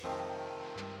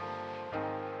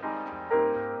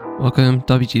Welcome,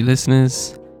 WG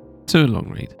listeners, to a long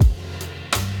read.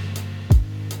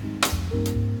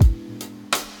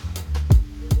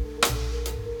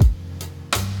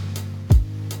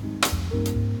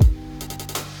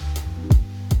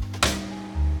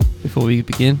 Before we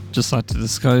begin, just like to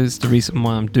disclose the reason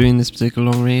why I'm doing this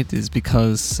particular long read is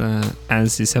because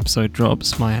as this episode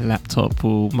drops, my laptop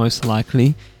will most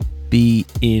likely be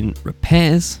in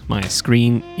repairs. My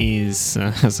screen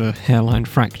has a hairline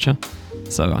fracture,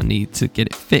 so I need to get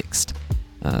it fixed.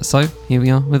 So here we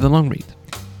are with a long read.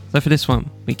 So for this one,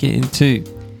 we get into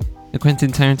the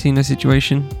Quentin Tarantino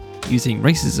situation using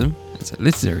racism as a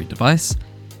literary device,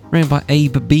 written by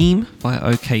Abe Beam via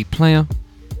OK Player,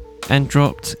 and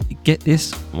dropped, get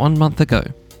this, 1 month ago.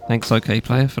 Thanks OK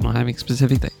Player for not having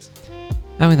specific dates.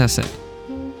 And with that said,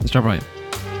 let's jump right in.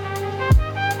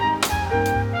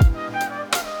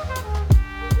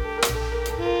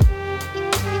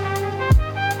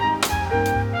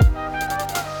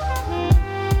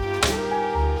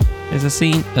 There's a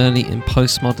scene early in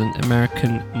postmodern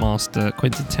American master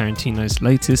Quentin Tarantino's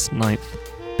latest, ninth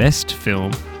best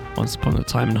film, Once Upon a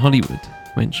Time in Hollywood,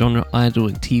 when genre idol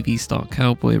and TV star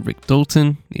cowboy Rick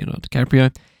Dalton, Leonardo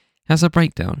DiCaprio, has a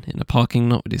breakdown in a parking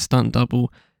lot with his stunt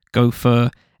double,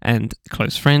 gopher, and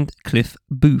close friend Cliff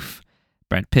Booth,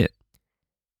 Brad Pitt.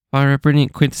 Via a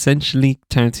brilliant quintessentially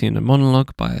Tarantino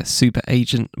monologue by a super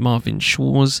agent Marvin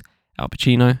Schwartz, Al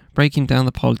Pacino, breaking down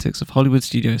the politics of Hollywood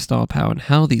studio star power and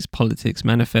how these politics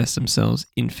manifest themselves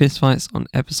in fistfights on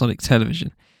episodic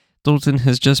television. Dalton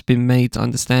has just been made to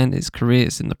understand his career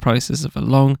is in the process of a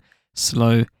long,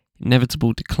 slow,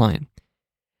 inevitable decline.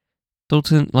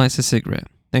 Dalton lights a cigarette,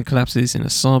 then collapses in a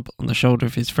sob on the shoulder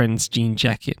of his friend's jean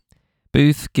jacket.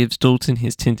 Booth gives Dalton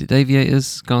his tinted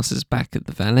aviators, glances back at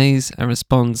the valets, and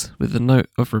responds with a note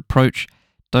of reproach,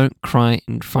 "Don't cry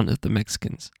in front of the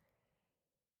Mexicans."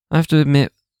 I have to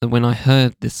admit that when I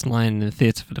heard this line in the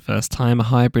theatre for the first time, a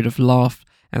hybrid of laugh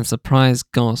and surprise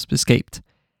gasp escaped.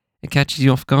 It catches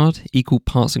you off guard, equal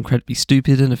parts incredibly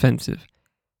stupid and offensive.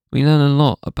 We learn a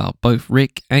lot about both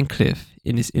Rick and Cliff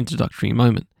in this introductory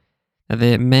moment. That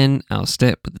they're men out of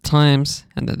step with the times,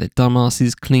 and that their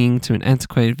dumbasses cling to an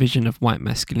antiquated vision of white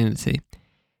masculinity.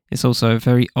 It's also a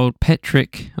very old pet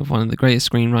trick of one of the greatest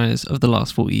screenwriters of the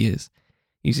last 40 years,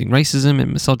 using racism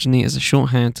and misogyny as a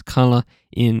shorthand to colour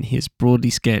in his broadly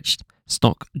sketched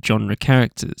stock genre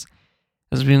characters.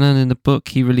 As we learned in the book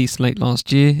he released late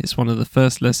last year, it's one of the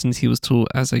first lessons he was taught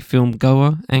as a film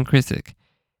goer and critic.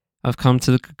 I've come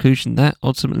to the conclusion that,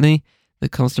 ultimately, the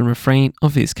constant refrain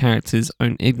of his character's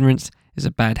own ignorance is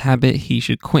a bad habit he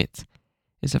should quit.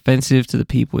 It's offensive to the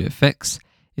people it affects.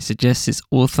 It suggests its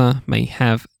author may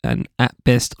have an at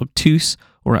best obtuse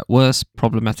or at worst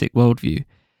problematic worldview.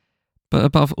 But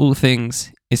above all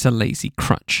things, it's a lazy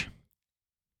crutch.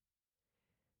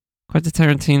 Quentin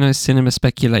Tarantino's Cinema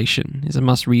Speculation is a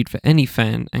must-read for any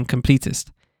fan and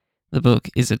completist. The book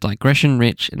is a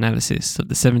digression-rich analysis of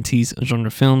the 70s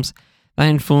genre films that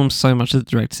informs so much of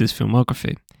the director's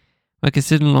filmography. When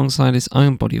considered alongside his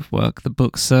own body of work, the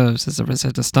book serves as a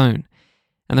Rosetta Stone,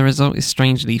 and the result is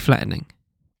strangely flattening.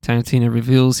 Tarantino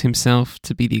reveals himself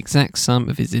to be the exact sum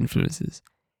of his influences.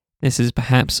 This has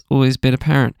perhaps always been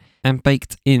apparent and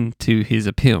baked into his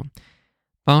appeal.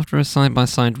 But after a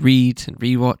side-by-side read and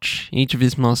rewatch, each of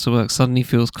his masterworks suddenly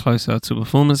feels closer to a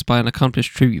performance by an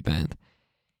accomplished tribute band.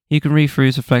 You can read through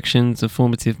his reflections of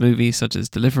formative movies such as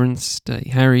Deliverance, Dirty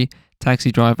Harry,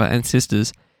 Taxi Driver, and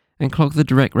Sisters, and clock the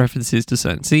direct references to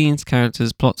certain scenes,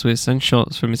 characters, plot twists, and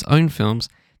shots from his own films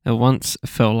that once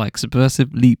felt like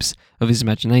subversive leaps of his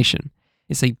imagination.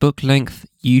 It's a book-length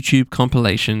YouTube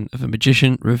compilation of a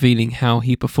magician revealing how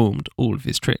he performed all of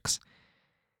his tricks.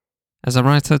 As a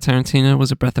writer, Tarantino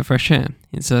was a breath of fresh air,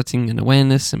 inserting an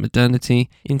awareness and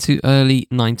modernity into early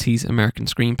 90s American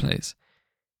screenplays.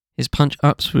 His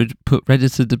punch-ups would put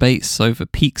Redditor debates over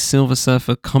peak Silver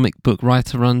Surfer comic book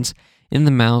writer runs in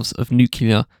the mouths of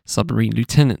nuclear submarine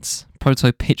lieutenants,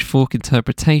 proto-pitchfork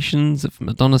interpretations of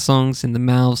Madonna songs in the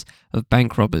mouths of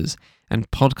bank robbers, and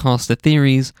podcaster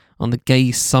theories on the gay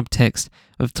subtext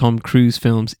of Tom Cruise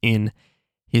films in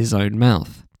his own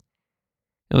mouth.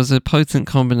 It was a potent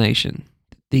combination.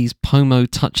 These pomo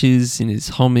touches in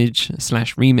his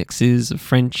homage/remixes of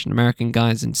French and American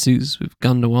guys in suits with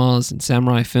gun noirs and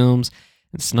samurai films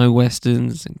and snow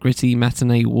westerns and gritty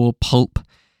matinee war pulp.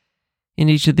 In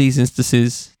each of these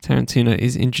instances, Tarantino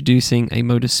is introducing a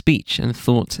mode of speech and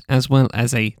thought as well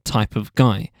as a type of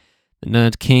guy. The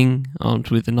nerd king, armed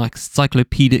with an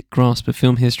encyclopedic grasp of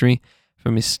film history,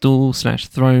 from his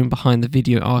stool/throne behind the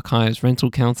video archive's rental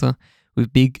counter,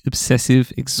 with big,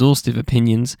 obsessive, exhaustive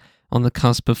opinions on the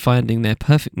cusp of finding their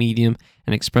perfect medium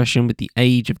and expression with the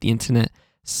age of the internet,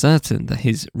 certain that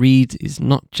his read is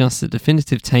not just a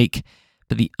definitive take,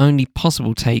 but the only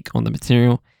possible take on the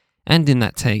material, and in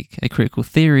that take, a critical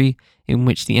theory in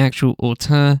which the actual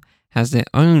auteur has their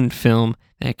own film,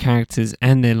 their characters,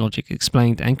 and their logic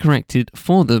explained and corrected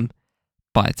for them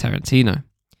by Tarantino.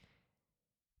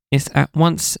 It's at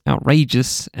once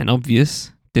outrageous and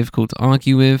obvious, difficult to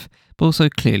argue with, but also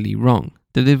clearly wrong,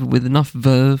 delivered with enough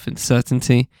verve and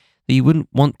certainty that you wouldn't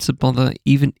want to bother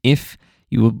even if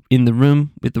you were in the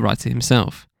room with the writer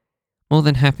himself. More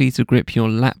than happy to grip your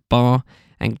lap bar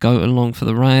and go along for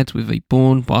the ride with a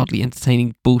born, wildly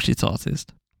entertaining bullshit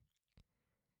artist.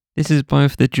 This is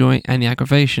both the joy and the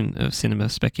aggravation of cinema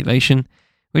speculation,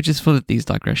 which is full of these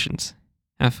digressions.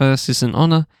 At first, it's an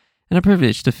honour and a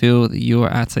privilege to feel that you are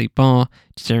at a bar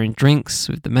sharing drinks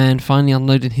with the man finally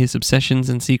unloading his obsessions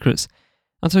and secrets,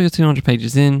 until you're 200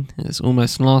 pages in and it's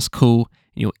almost last call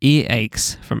and your ear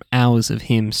aches from hours of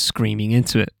him screaming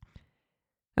into it.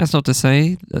 That's not to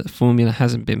say that the formula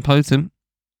hasn't been potent.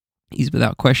 He's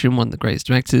without question one of the greatest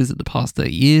directors of the past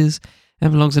 30 years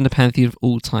and belongs in the pantheon of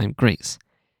all-time greats.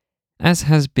 As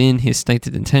has been his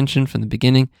stated intention from the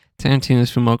beginning,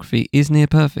 Tarantino's filmography is near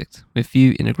perfect, with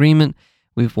few in agreement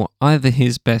with what either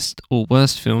his best or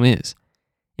worst film is.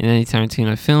 In any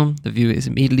Tarantino film, the viewer is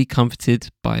immediately comforted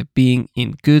by being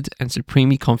in good and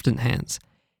supremely confident hands.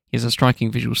 He has a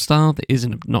striking visual style that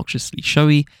isn't obnoxiously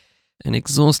showy, an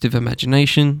exhaustive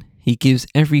imagination. He gives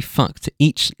every fuck to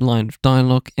each line of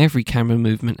dialogue, every camera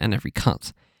movement, and every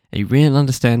cut. A real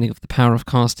understanding of the power of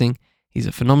casting. He's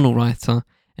a phenomenal writer,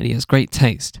 and he has great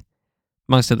taste.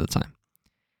 Most of the time.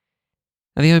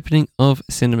 At the opening of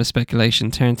Cinema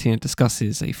Speculation, Tarantino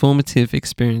discusses a formative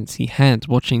experience he had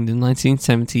watching the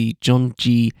 1970 John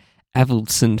G.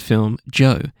 Avildsen film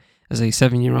Joe as a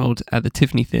 7-year-old at the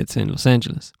Tiffany Theatre in Los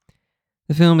Angeles.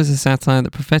 The film is a satire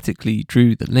that prophetically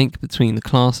drew the link between the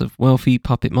class of wealthy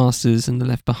puppet masters and the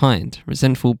left behind,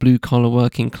 resentful blue-collar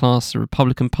working class the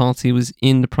Republican Party was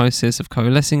in the process of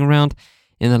coalescing around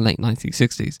in the late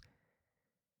 1960s.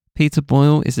 Peter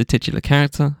Boyle is the titular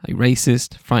character, a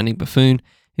racist, frightening buffoon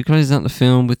who closes out the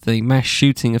film with the mass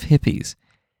shooting of hippies.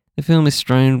 The film is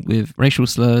strewn with racial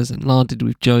slurs and larded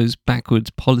with Joe's backwards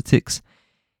politics.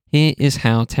 Here is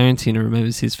how Tarantino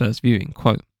remembers his first viewing,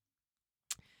 quote,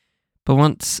 "But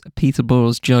once Peter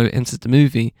Boyle's Joe enters the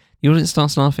movie, the audience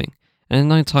starts laughing, and in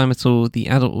no time at all, the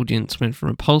adult audience went from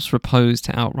repulsed repose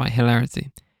to outright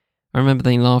hilarity. I remember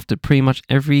they laughed at pretty much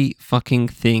every fucking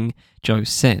thing Joe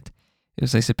said. It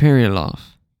was a superior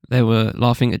laugh. They were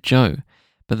laughing at Joe,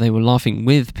 but they were laughing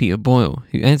with Peter Boyle,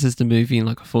 who enters the movie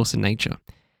like a force of nature.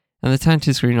 And the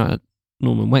talented screenwriter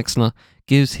Norman Wexler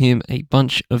gives him a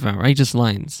bunch of outrageous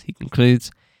lines. He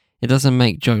concludes, it doesn't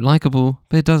make Joe likable,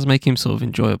 but it does make him sort of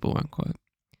enjoyable," unquote.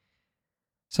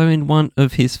 So in one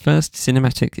of his first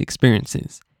cinematic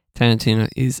experiences, Tarantino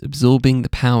is absorbing the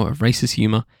power of racist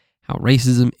humour, how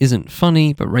racism isn't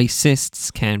funny, but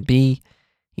racists can be.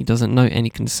 He doesn't know any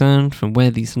concern from where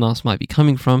these laughs might be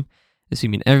coming from,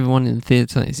 assuming everyone in the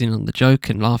theatre is in on the joke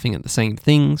and laughing at the same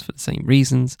things for the same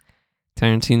reasons.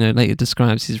 Tarantino later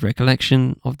describes his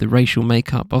recollection of the racial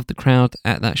makeup of the crowd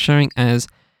at that showing as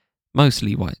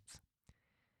mostly white.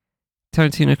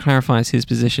 Tarantino clarifies his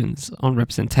positions on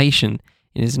representation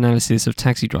in his analysis of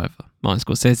Taxi Driver, Martin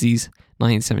Scorsese's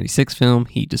 1976 film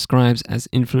he describes as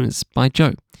influenced by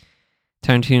Joe.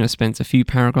 Tarantino spends a few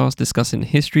paragraphs discussing the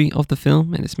history of the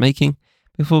film and its making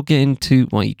before getting to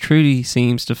what he truly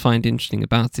seems to find interesting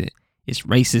about it, its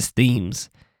racist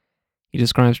themes. He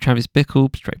describes Travis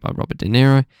Bickle, portrayed by Robert De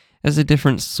Niro, as a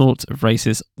different sort of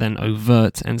racist than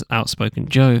overt and outspoken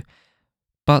Joe,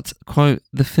 but, quote,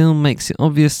 "The film makes it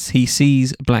obvious he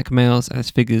sees black males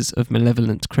as figures of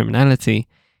malevolent criminality.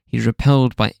 He's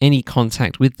repelled by any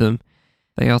contact with them.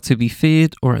 They are to be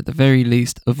feared or at the very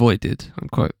least avoided,"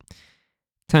 unquote.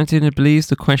 Tarantino believes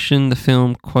the question the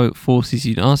film, quote, forces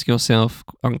you to ask yourself,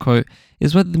 unquote,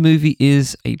 is whether the movie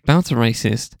is about a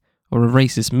racist or a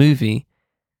racist movie.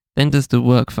 Then does the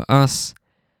work for us?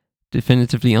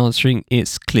 Definitively answering,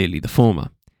 it's clearly the former.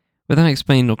 Without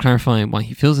explaining or clarifying why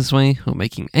he feels this way or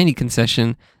making any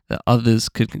concession that others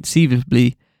could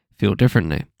conceivably feel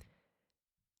differently.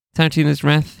 Tarantino's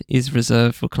wrath is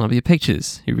reserved for Columbia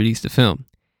Pictures, who released the film.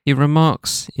 He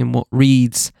remarks in what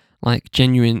reads like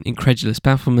genuine incredulous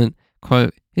bafflement,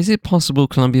 quote, "Is it possible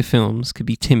Columbia Films could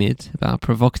be timid about a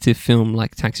provocative film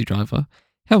like Taxi Driver?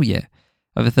 Hell yeah.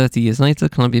 Over 30 years later,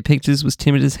 Columbia Pictures was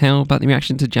timid as hell about the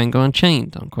reaction to Django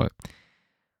Unchained," unquote.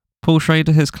 Paul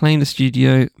Schrader has claimed the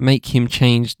studio make him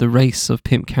change the race of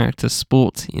pimp character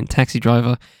Sport in Taxi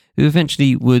Driver, who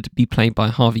eventually would be played by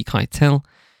Harvey Keitel.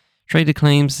 Schrader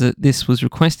claims that this was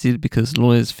requested because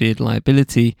lawyers feared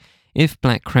liability if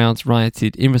black crowds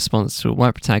rioted in response to a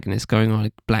white protagonist going on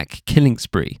a black killing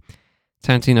spree.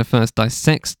 Tarantino first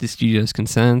dissects the studio's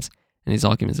concerns, and his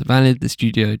arguments are valid. The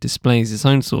studio displays its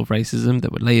own sort of racism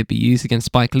that would later be used against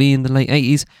Spike Lee in the late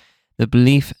 80s. The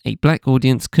belief a black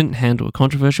audience couldn't handle a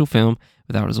controversial film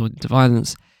without resorting to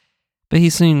violence. But he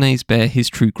soon lays bare his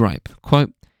true gripe.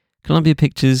 Quote, Columbia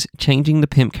Pictures changing the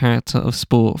pimp character of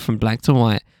sport from black to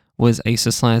white was a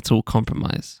societal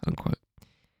compromise, unquote.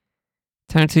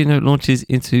 Tarantino launches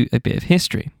into a bit of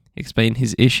history, explaining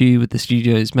his issue with the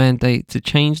studio's mandate to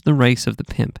change the race of the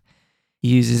pimp. He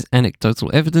uses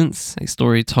anecdotal evidence, a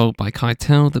story told by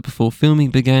Keitel that before filming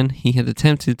began, he had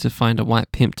attempted to find a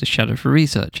white pimp to shadow for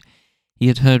research. He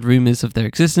had heard rumours of their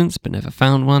existence but never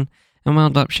found one, and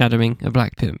wound up shadowing a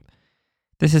black pimp.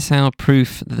 This is how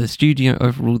proof that the studio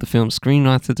overruled the film's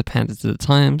screenwriter to pander to the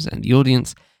times and the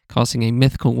audience, casting a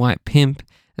mythical white pimp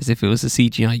as if it was a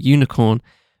CGI unicorn,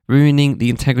 ruining the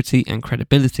integrity and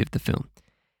credibility of the film.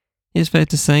 It is fair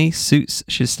to say Suits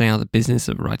should stay out of the business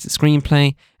of a writer's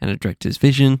screenplay and a director's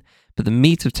vision, but the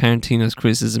meat of Tarantino's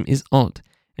criticism is odd,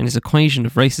 and his equation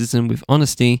of racism with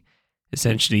honesty,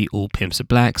 essentially all pimps are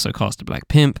black, so cast a black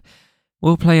pimp,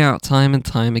 will play out time and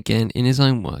time again in his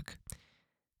own work.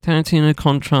 Tarantino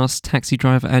contrasts Taxi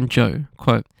Driver and Joe.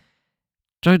 Quote,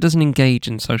 Joe doesn't engage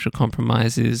in social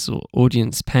compromises or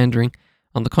audience pandering.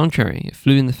 On the contrary, it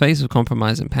flew in the face of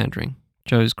compromise and pandering.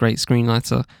 Joe's great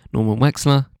screenwriter, Norman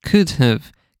Wexler, could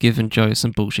have given Joe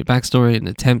some bullshit backstory in an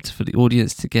attempt for the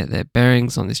audience to get their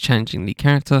bearings on this challenging lead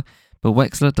character, but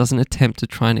Wexler doesn't attempt to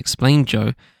try and explain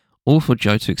Joe, or for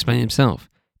Joe to explain himself.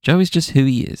 Joe is just who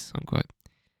he is, unquote.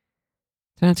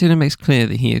 Tarantino makes clear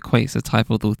that he equates a type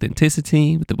of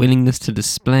authenticity with the willingness to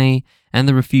display and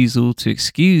the refusal to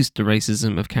excuse the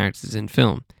racism of characters in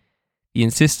film. The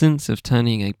insistence of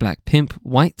turning a black pimp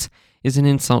white is an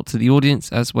insult to the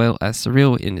audience as well as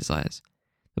surreal in his eyes.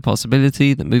 The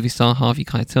possibility that movie star Harvey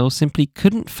Keitel simply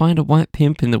couldn't find a white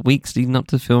pimp in the weeks leading up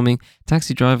to filming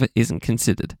Taxi Driver isn't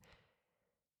considered.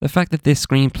 The fact that this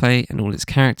screenplay and all its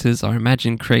characters are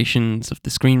imagined creations of the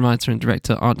screenwriter and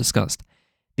director aren't discussed.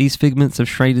 These figments of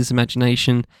Schrader's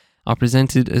imagination are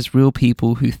presented as real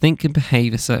people who think and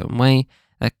behave a certain way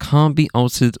that can't be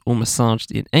altered or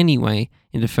massaged in any way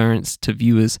in deference to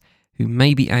viewers who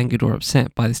may be angered or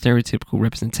upset by the stereotypical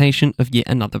representation of yet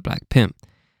another black pimp.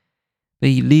 But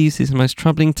he leaves his most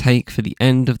troubling take for the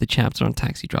end of the chapter on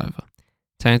Taxi Driver.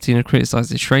 Tarantino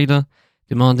criticizes Schrader,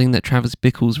 demanding that Travis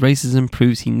Bickle's racism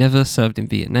proves he never served in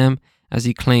Vietnam, as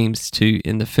he claims to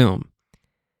in the film.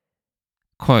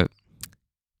 Quote,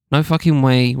 No fucking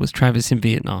way was Travis in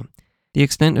Vietnam. The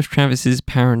extent of Travis's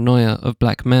paranoia of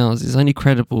black males is only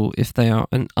credible if they are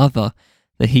an other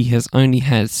that he has only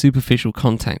had superficial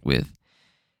contact with.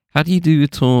 How do you do a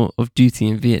tour of duty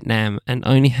in Vietnam and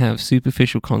only have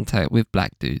superficial contact with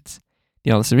black dudes?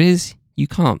 The answer is, you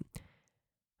can't.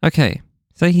 Okay,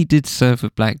 say he did serve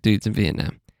with black dudes in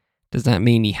Vietnam. Does that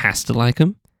mean he has to like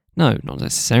them? No, not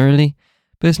necessarily,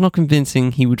 but it's not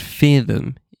convincing he would fear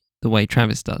them the way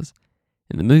Travis does.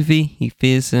 In the movie, he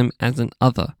fears them as an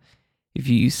other. If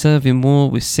you serve in war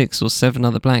with 6 or 7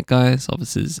 other black guys,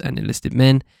 officers and enlisted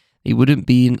men, he wouldn't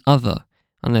be an other,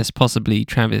 unless possibly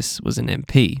Travis was an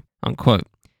MP, unquote.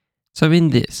 So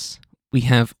in this, we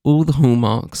have all the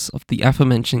hallmarks of the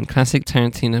aforementioned classic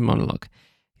Tarantino monologue.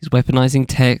 He's weaponizing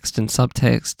text and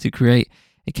subtext to create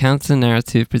a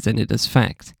counter-narrative presented as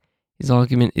fact. His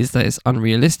argument is that it's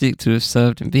unrealistic to have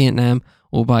served in Vietnam,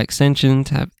 or by extension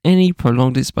to have any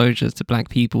prolonged exposure to black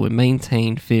people and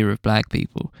maintain fear of black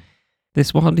people.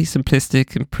 This wildly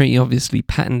simplistic and pretty obviously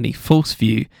patently false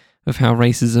view of how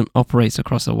racism operates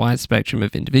across a wide spectrum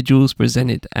of individuals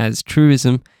presented as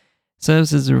truism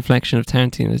serves as a reflection of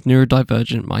Tarantino's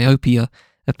neurodivergent myopia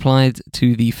applied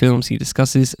to the films he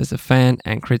discusses as a fan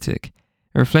and critic,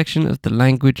 a reflection of the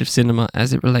language of cinema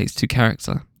as it relates to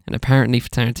character, and apparently for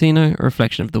Tarantino, a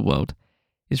reflection of the world.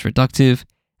 It's reductive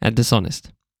and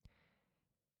dishonest.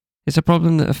 It's a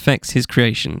problem that affects his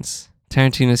creations.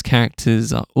 Tarantino's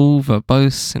characters are all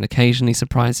verbose and occasionally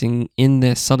surprising in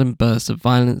their sudden bursts of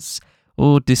violence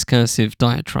or discursive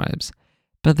diatribes,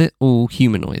 but they're all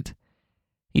humanoid.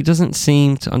 He doesn't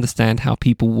seem to understand how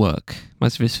people work.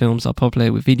 Most of his films are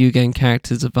popular with video game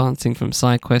characters advancing from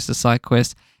side quest to side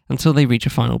quest until they reach a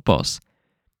final boss.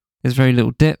 There's very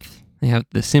little depth. They have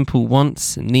the simple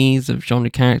wants and needs of genre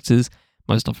characters,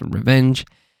 most often revenge,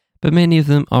 but many of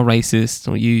them are racist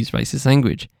or use racist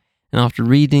language. And after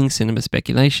reading cinema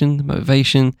speculation, the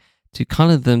motivation to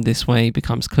colour them this way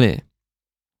becomes clear.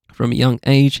 From a young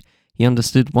age, he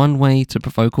understood one way to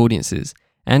provoke audiences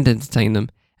and entertain them,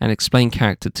 and explain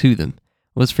character to them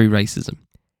was through racism.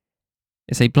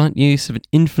 It's a blunt use of an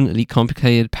infinitely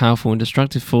complicated, powerful and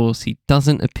destructive force he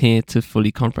doesn't appear to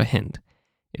fully comprehend.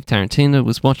 If Tarantino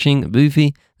was watching a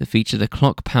movie that featured a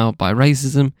clock powered by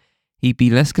racism, he'd be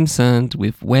less concerned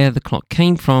with where the clock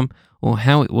came from or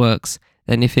how it works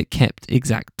than if it kept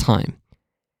exact time.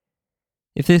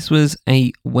 If this was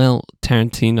a well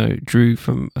Tarantino drew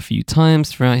from a few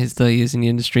times throughout his 30 years in the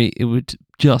industry, it would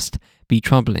just be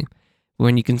troubling. But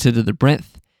when you consider the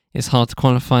breadth, it's hard to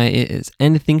qualify it as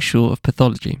anything short of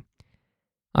pathology.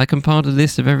 I compiled a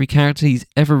list of every character he's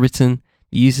ever written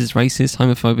that uses racist,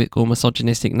 homophobic or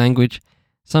misogynistic language.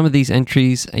 Some of these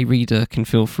entries a reader can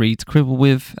feel free to quibble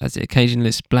with, as it occasionally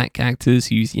lists black actors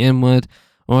who use the N-word,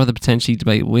 or other potentially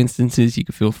debatable instances you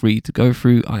can feel free to go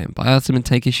through, item by item, and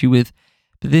take issue with.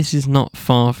 But this is not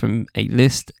far from a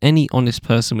list any honest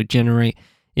person would generate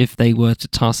if they were to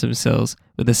task themselves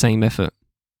with the same effort.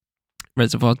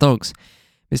 Reservoir Dogs,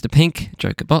 Mr. Pink,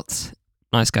 Joker Botts,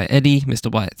 Nice Guy Eddie,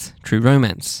 Mr. White, True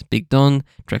Romance, Big Don,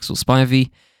 Drexel Spivey,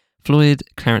 Floyd,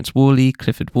 Clarence Worley,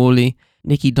 Clifford Worley,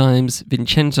 Nicky Dimes,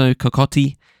 Vincenzo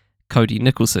Cocotti, Cody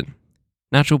Nicholson.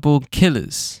 Natural Born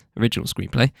Killers, original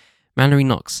screenplay, Mallory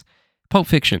Knox, Pulp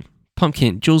Fiction,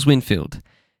 Pumpkin, Jules Winfield,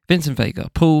 Vincent Vega,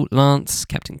 Paul, Lance,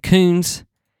 Captain Coons,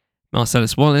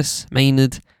 Marcellus Wallace,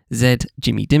 Maynard, Zed,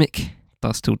 Jimmy Dimmick,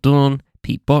 Dusk Till Dawn,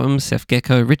 Pete Bottoms, Seth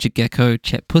Gecko, Richard Gecko,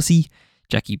 Chet Pussy,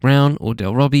 Jackie Brown,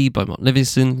 Ordell Robbie, Beaumont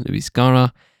Livingston, Louis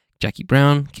Gara, Jackie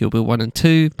Brown, Kill Bill 1 and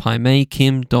 2, Pai Mei,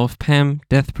 Kim, Dov, Pam,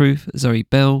 Death Proof, Zoe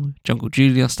Bell, Jungle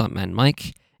Julia, Stuntman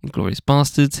Mike, Inglourious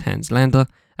Bastards, Hans Lander,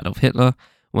 Adolf Hitler,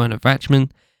 Werner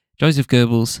Vachman, Joseph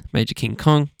Goebbels, Major King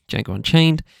Kong, Django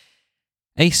Unchained,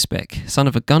 Ace Spec, Son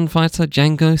of a Gunfighter,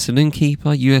 Django, Saloon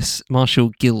Keeper, US Marshal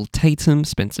Gil Tatum,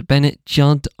 Spencer Bennett,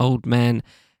 Judd, Old Man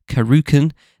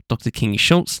Karukan, Dr. King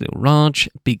Schultz, Little Raj,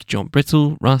 Big John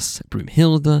Brittle, Russ,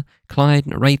 Broomhilda, Clyde,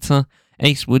 Narrator,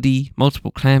 Ace Woody,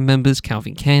 multiple clan members,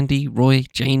 Calvin Candy, Roy,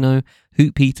 Jano,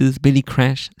 Hoot Peters, Billy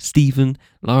Crash, Stephen,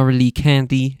 Lara Lee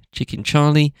Candy, Chicken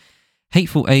Charlie,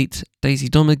 Hateful Eight, Daisy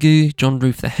Domergue, John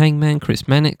Ruth the Hangman, Chris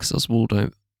Mannix,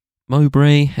 Oswaldo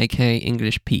Mowbray, aka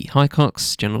English Pete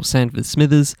Highcox, General Sanford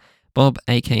Smithers, Bob,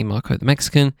 aka Marco the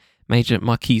Mexican, Major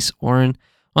Marquise Warren,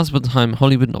 Once Upon a Time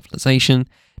Hollywood novelization,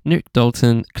 Nick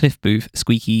Dalton, Cliff Booth,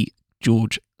 Squeaky,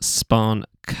 George Spahn,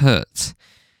 Kurt.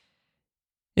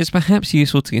 It's perhaps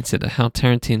useful to consider how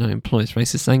Tarantino employs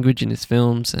racist language in his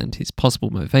films and his possible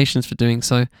motivations for doing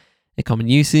so. A common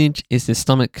usage is the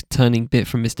stomach-turning bit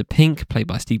from Mr. Pink, played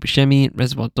by Steve Buscemi in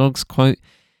Reservoir Dogs, quote,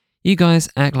 "You guys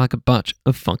act like a bunch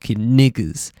of fucking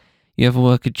niggers. You ever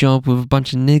work a job with a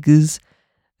bunch of niggers?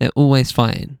 They're always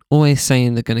fighting, always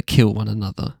saying they're going to kill one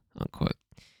another," unquote.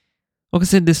 Or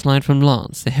consider this line from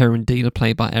Lance, the heroin dealer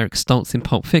played by Eric Stoltz in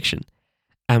Pulp Fiction.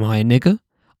 "Am I a nigger?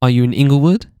 Are you in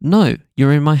Inglewood? No,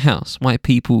 you're in my house. White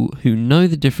people who know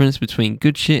the difference between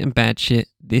good shit and bad shit,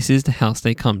 this is the house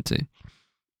they come to."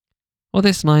 Or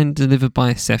this line delivered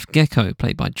by Seth Gecko,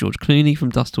 played by George Clooney from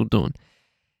Dusk Till Dawn.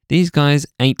 "These guys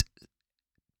ain't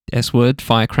S-word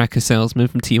firecracker salesmen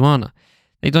from Tijuana.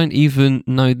 They don't even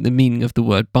know the meaning of the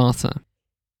word barter."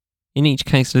 In each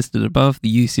case listed above, the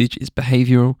usage is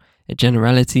behavioural, a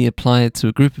generality applied to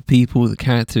a group of people the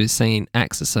character is saying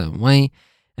acts a certain way,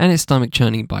 and it's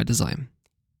stomach-churning by design.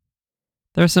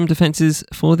 There are some defences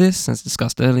for this. As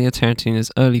discussed earlier,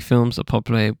 Tarantino's early films are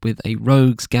popular with a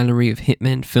rogues gallery of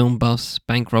hitmen, film buffs,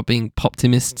 bank-robbing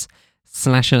poptimists,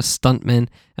 slasher stuntmen,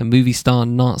 and movie star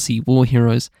Nazi war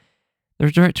heroes. The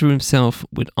director himself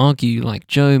would argue, like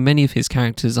Joe, many of his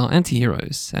characters are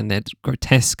anti-heroes, and their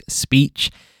grotesque speech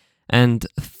and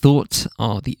thought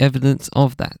are the evidence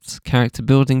of that. Character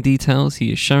building details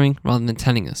he is showing rather than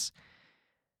telling us.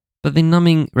 But the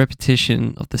numbing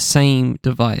repetition of the same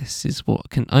device is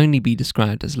what can only be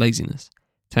described as laziness.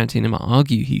 Tarantino might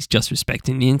argue he's just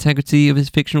respecting the integrity of his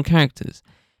fictional characters,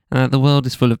 and that the world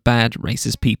is full of bad,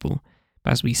 racist people.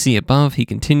 But as we see above, he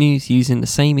continues using the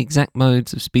same exact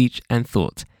modes of speech and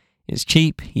thought. It's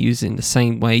cheap, he uses it in the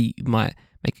same way you might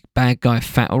make a bad guy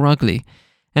fat or ugly,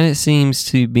 and it seems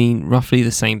to mean roughly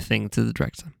the same thing to the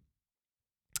director.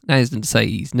 That isn't to say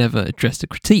he's never addressed a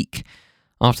critique.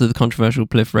 After the controversial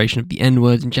proliferation of the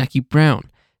N-word in Jackie Brown,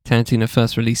 Tarantino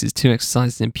first releases two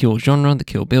exercises in pure genre, the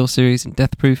Kill Bill series and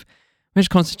Death Proof, which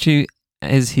constitute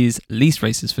as his least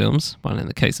racist films, while in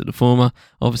the case of the former,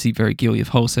 obviously very guilty of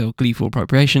wholesale gleeful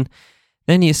appropriation.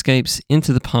 Then he escapes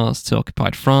into the past to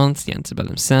occupied France, the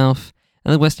antebellum South,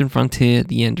 and the Western frontier,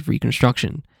 the end of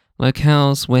Reconstruction.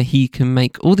 Locales where he can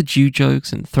make all the Jew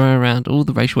jokes and throw around all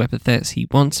the racial epithets he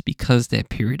wants because they're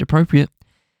period appropriate.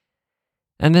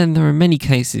 And then there are many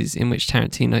cases in which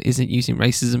Tarantino isn't using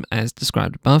racism as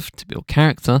described above to build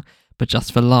character, but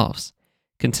just for laughs.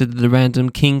 Consider the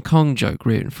random King Kong joke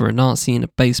written for a Nazi in a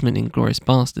basement in Glorious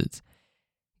Bastards.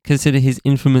 Consider his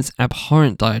infamous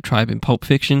abhorrent diatribe in Pulp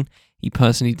Fiction he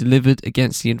personally delivered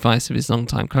against the advice of his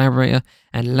longtime collaborator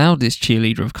and loudest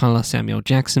cheerleader of colour, Samuel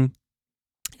Jackson.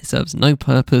 It serves no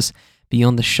purpose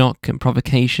beyond the shock and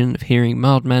provocation of hearing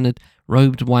mild-mannered,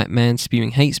 robed white man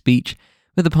spewing hate speech,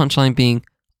 with the punchline being,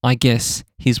 "I guess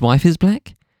his wife is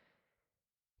black?"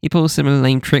 He pulls similar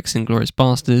lame tricks in Glorious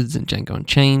Bastards and Django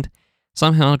Unchained,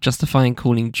 somehow justifying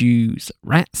calling Jews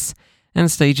rats and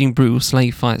staging brutal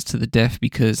slave fights to the death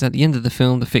because at the end of the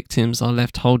film the victims are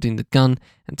left holding the gun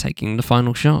and taking the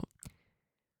final shot.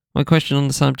 My question on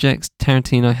the subject,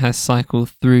 Tarantino has cycled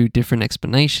through different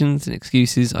explanations and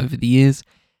excuses over the years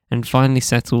and finally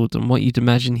settled on what you'd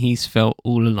imagine he's felt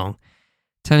all along,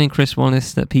 telling Chris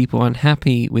Wallace that people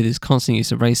unhappy with his constant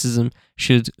use of racism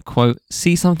should, quote,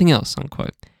 see something else,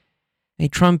 unquote. A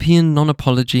Trumpian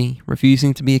non-apology,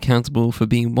 refusing to be accountable for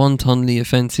being wantonly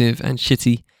offensive and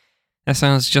shitty. That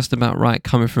sounds just about right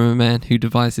coming from a man who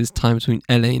divides his time between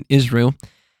LA and Israel.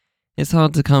 It's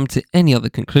hard to come to any other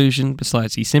conclusion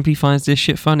besides he simply finds this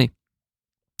shit funny.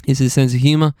 It's his sense of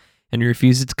humour and he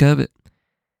refuses to curb it.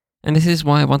 And this is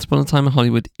why Once Upon a Time in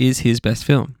Hollywood is his best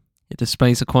film. It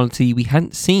displays a quality we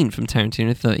hadn't seen from Tarantino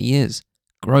in 30 years.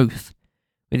 Growth.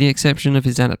 With the exception of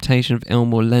his adaptation of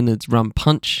Elmore Leonard's Rum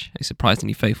Punch, a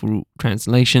surprisingly faithful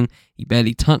translation he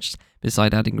barely touched,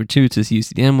 beside adding gratuitous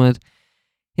use of the N-word,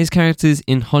 his characters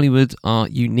in Hollywood are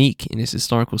unique in his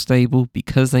historical stable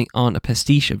because they aren't a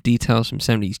pastiche of details from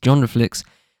 70s genre flicks.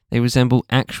 They resemble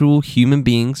actual human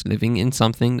beings living in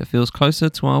something that feels closer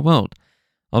to our world,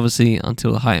 obviously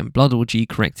until the heightened blood orgy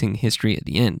correcting history at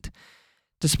the end.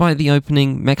 Despite the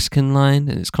opening Mexican line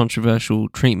and its controversial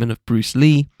treatment of Bruce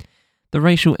Lee, the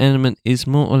racial element is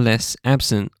more or less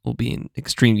absent, albeit an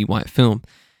extremely white film.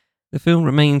 The film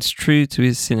remains true to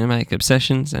his cinematic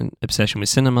obsessions and obsession with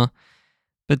cinema,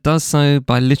 but does so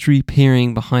by literally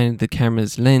peering behind the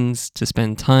camera's lens to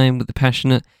spend time with the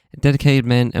passionate and dedicated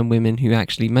men and women who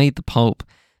actually made the pulp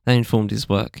that informed his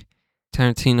work.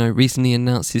 Tarantino recently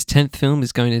announced his 10th film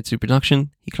is going into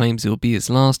production. He claims it will be his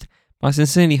last, but I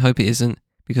sincerely hope it isn't,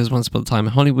 because Once Upon a Time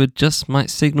in Hollywood just might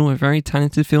signal a very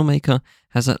talented filmmaker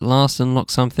has at last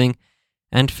unlocked something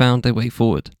and found their way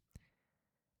forward.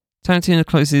 Tarantino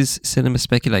closes cinema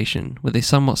speculation with a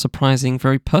somewhat surprising,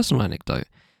 very personal anecdote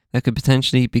that could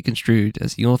potentially be construed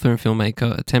as the author and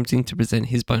filmmaker attempting to present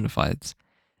his bona fides,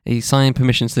 a signed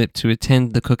permission slip to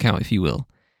attend the cookout, if you will.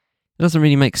 It doesn't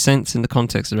really make sense in the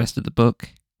context of the rest of the book,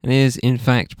 and is in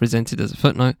fact presented as a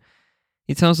footnote.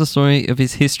 He tells the story of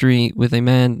his history with a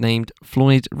man named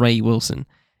Floyd Ray Wilson,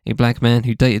 a black man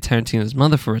who dated Tarantino's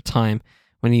mother for a time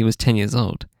when he was 10 years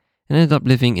old, and ended up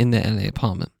living in their LA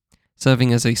apartment,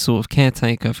 serving as a sort of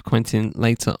caretaker for Quentin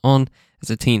later on as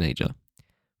a teenager.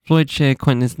 Floyd shared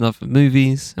Quentin's love for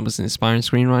movies and was an inspiring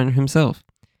screenwriter himself.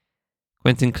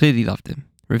 Quentin clearly loved him,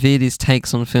 revered his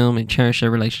takes on film and cherished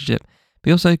their relationship, but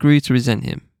he also grew to resent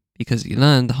him, because he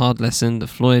learned the hard lesson that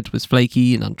Floyd was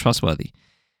flaky and untrustworthy.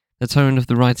 The tone of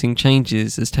the writing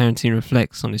changes as Tarantino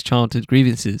reflects on his childhood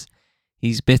grievances.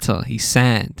 He's bitter, he's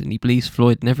sad, and he believes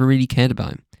Floyd never really cared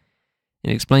about him. In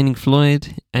explaining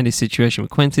Floyd and his situation with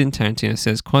Quentin, Tarantino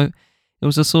says, quote, "It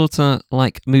was a sort of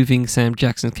like moving Sam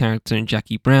Jackson's character in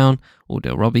Jackie Brown, or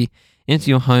Del Robbie,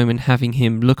 into your home and having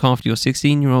him look after your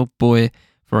 16-year-old boy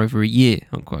for over a year,"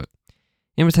 unquote.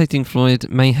 Imitating Floyd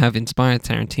may have inspired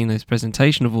Tarantino's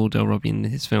presentation of Del Robbie in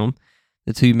his film.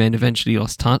 The two men eventually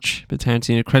lost touch, but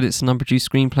Tarantino credits an unproduced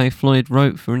screenplay Floyd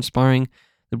wrote for inspiring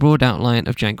the broad outline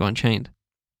of Django Unchained.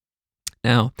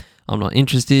 Now, I'm not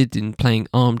interested in playing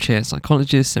armchair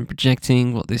psychologist and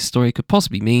projecting what this story could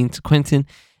possibly mean to Quentin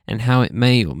and how it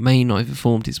may or may not have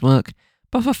informed his work,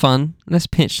 but for fun, let's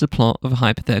pitch the plot of a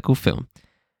hypothetical film.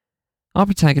 Our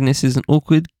protagonist is an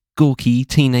awkward, gawky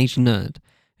teenage nerd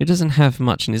who doesn't have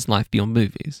much in his life beyond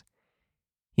movies.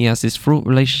 He has this fraught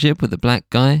relationship with a black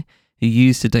guy who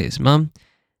used to date his mum,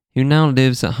 who now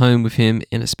lives at home with him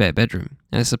in a spare bedroom,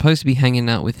 and is supposed to be hanging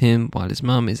out with him while his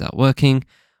mum is out working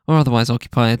or otherwise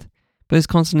occupied, but is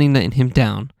constantly letting him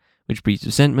down, which breeds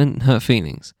resentment and hurt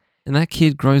feelings. And that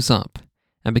kid grows up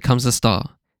and becomes a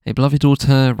star, a beloved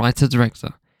author, writer,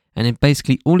 director, and in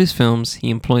basically all his films he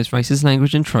employs racist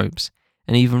language and tropes,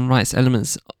 and even writes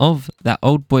elements of that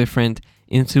old boyfriend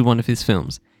into one of his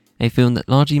films, a film that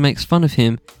largely makes fun of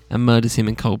him and murders him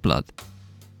in cold blood.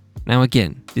 Now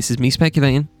again, this is me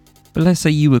speculating, but let's say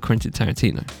you were Quentin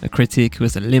Tarantino, a critic who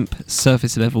has a limp,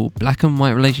 surface-level, black and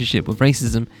white relationship with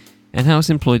racism and how it's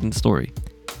employed in the story,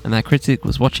 and that critic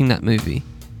was watching that movie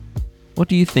what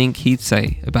do you think he'd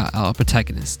say about our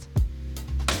protagonist?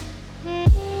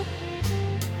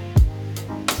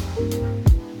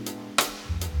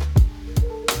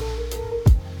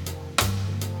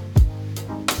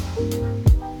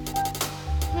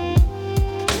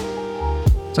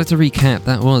 So to recap,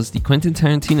 that was the Quentin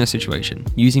Tarantino situation,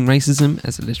 using racism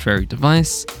as a literary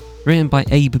device, written by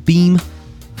Abe Beam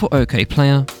for OK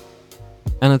Player.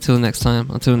 And until next time,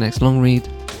 until next long read,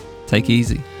 take it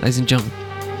easy, ladies and gentlemen.